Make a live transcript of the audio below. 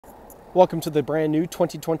Welcome to the brand new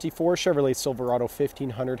 2024 Chevrolet Silverado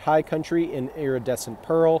 1500 High Country in Iridescent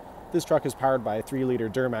Pearl. This truck is powered by a 3-liter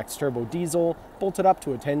Duramax turbo diesel, bolted up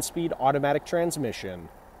to a 10-speed automatic transmission.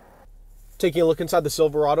 Taking a look inside the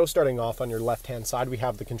Silverado, starting off on your left-hand side, we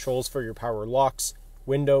have the controls for your power locks,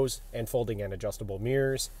 windows, and folding and adjustable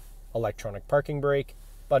mirrors, electronic parking brake,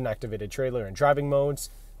 button-activated trailer and driving modes,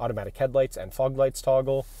 automatic headlights and fog lights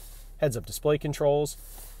toggle, heads-up display controls,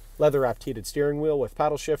 leather-wrapped heated steering wheel with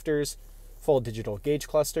paddle shifters, full digital gauge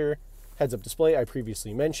cluster, heads-up display I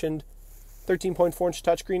previously mentioned, 13.4-inch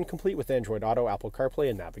touchscreen complete with Android Auto, Apple CarPlay,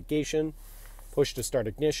 and navigation, push-to-start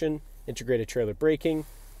ignition, integrated trailer braking,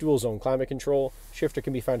 dual-zone climate control, shifter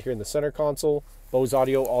can be found here in the center console, Bose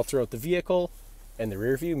audio all throughout the vehicle, and the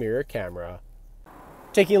rear-view mirror camera.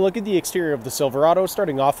 Taking a look at the exterior of the Silverado,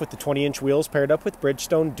 starting off with the 20-inch wheels paired up with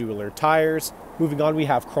Bridgestone dual-air tires. Moving on, we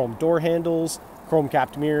have chrome door handles,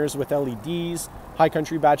 chrome-capped mirrors with LEDs, High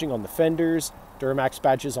Country badging on the fenders, Duramax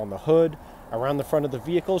badges on the hood. Around the front of the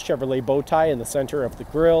vehicle, Chevrolet bow tie in the center of the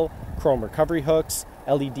grille, chrome recovery hooks,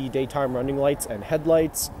 LED daytime running lights and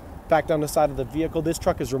headlights. Back down the side of the vehicle, this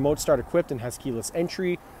truck is remote start equipped and has keyless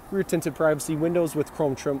entry, rear tinted privacy windows with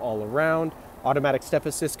chrome trim all around, automatic step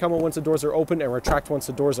assist come on once the doors are open and retract once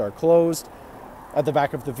the doors are closed. At the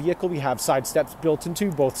back of the vehicle, we have side steps built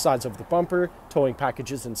into both sides of the bumper, towing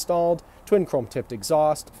packages installed, twin chrome-tipped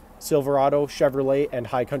exhaust, Silverado, Chevrolet, and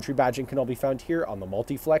High Country badging can all be found here on the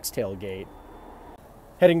Multiflex tailgate.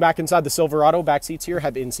 Heading back inside the Silverado, back seats here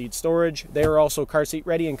have in-seat storage. They are also car seat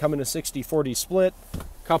ready and come in a 60-40 split.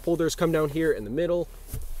 Cup holders come down here in the middle.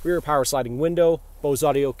 Rear power sliding window. Bose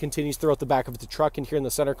audio continues throughout the back of the truck, and here in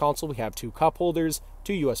the center console we have 2 cup holders,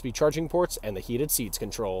 2 USB charging ports, and the heated seats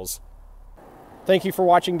controls. Thank you for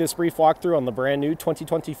watching this brief walkthrough on the brand new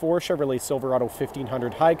 2024 Chevrolet Silverado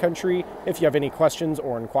 1500 High Country. If you have any questions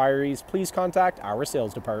or inquiries, please contact our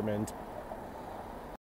sales department.